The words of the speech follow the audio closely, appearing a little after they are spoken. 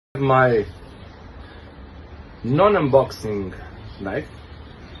My non-unboxing knife,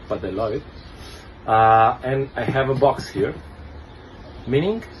 but I love it. And I have a box here,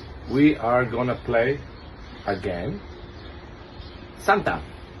 meaning we are gonna play again Santa.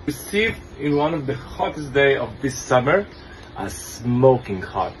 Received in one of the hottest days of this summer a smoking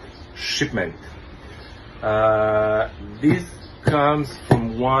hot shipment. This comes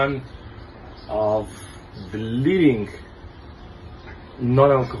from one of the leading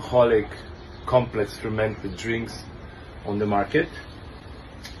non-alcoholic complex fermented drinks on the market.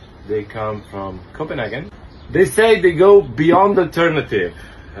 They come from Copenhagen. They say they go beyond alternative.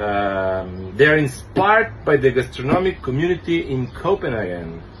 They are inspired by the gastronomic community in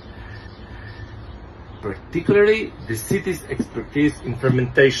Copenhagen, particularly the city's expertise in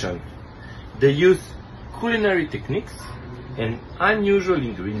fermentation. They use culinary techniques and unusual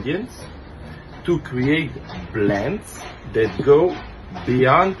ingredients to create blends that go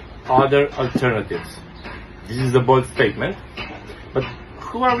beyond other alternatives. This is a bold statement, but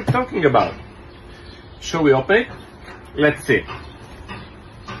who are we talking about? Shall we open it? Let's see.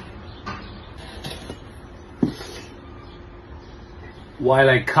 While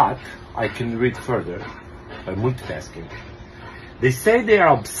I cut, I can read further by multitasking. They say they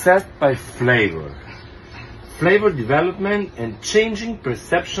are obsessed by flavor development and changing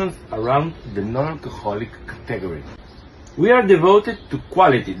perceptions around the non-alcoholic category. We are devoted to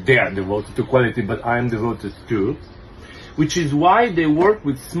quality. They are devoted to quality, but I am devoted too, which is why they work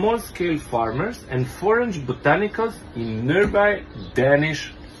with small-scale farmers and forage botanicals in nearby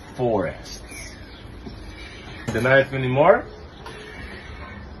Danish forests. The knife anymore.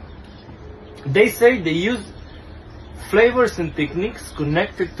 They say they use flavors and techniques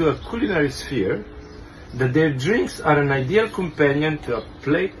connected to a culinary sphere, that their drinks are an ideal companion to a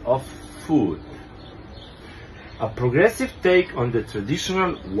plate of food. A progressive take on the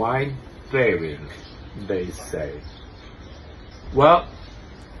traditional wine pairing, they say. Well,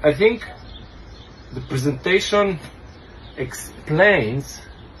 I think the presentation explains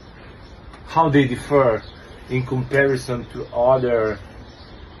how they differ in comparison to other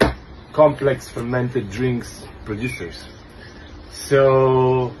complex fermented drinks producers.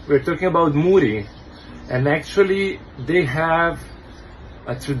 So we're talking about MURI, and actually they have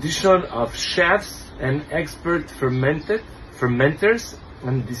a tradition of chefs and expert fermenters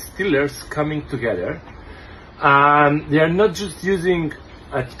and distillers coming together. They are not just using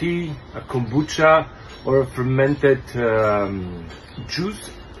a tea, a kombucha, or a fermented juice,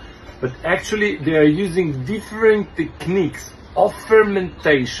 but actually they are using different techniques of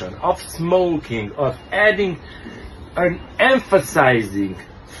fermentation, of smoking, of adding and emphasizing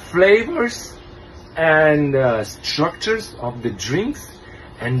flavors and structures of the drinks,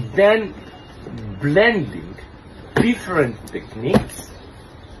 and then blending different techniques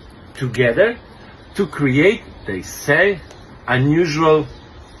together to create, they say, unusual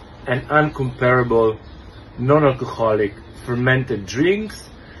and uncomparable non-alcoholic fermented drinks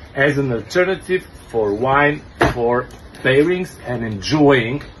as an alternative for wine, for pairings and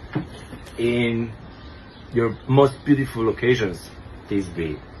enjoying in your most beautiful occasions. This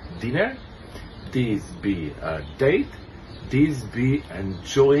be dinner, this be a date, this be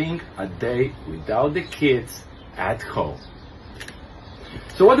enjoying a day without the kids at home.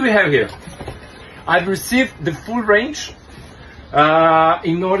 So what do we have here? I've received the full range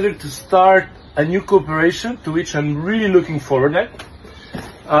in order to start a new cooperation to which I'm really looking forward to.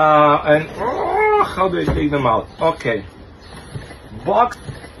 How do I take them out? Okay. Box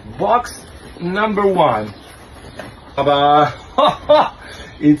number one.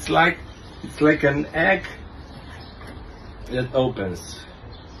 It's like an egg that opens.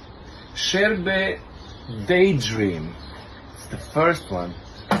 Sherbe Daydream. It's the first one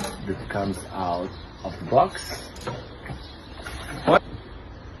that comes out of the box. What?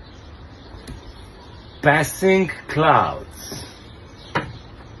 Passing Clouds.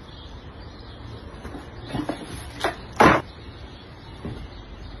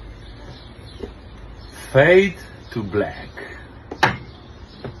 Fade to Black.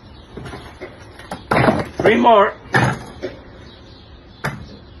 3 more.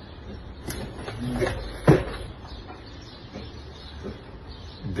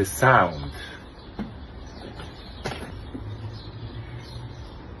 The Sound.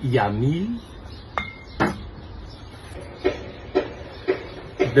 Yummy.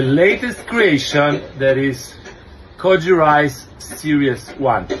 The latest creation, that is Koji Rice Series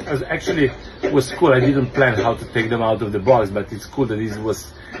 1. Actually, it was cool. I didn't plan how to take them out of the box, but it's cool that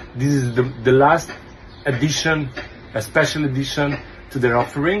this is the last edition, a special edition to their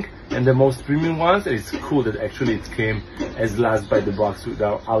offering, and the most premium ones. And it's cool that actually it came as last by the box,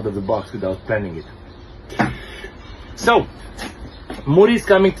 out of the box, without planning it. So MURI is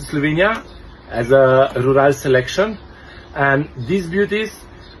coming to Slovenia as a RURALL selection, and these beauties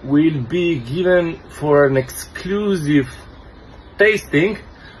will be given for an exclusive tasting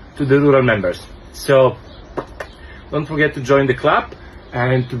to the RURALL members. So don't forget to join the club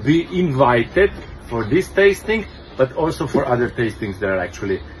and to be invited for this tasting, but also for other tastings that are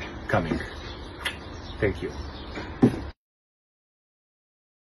actually coming. Thank you.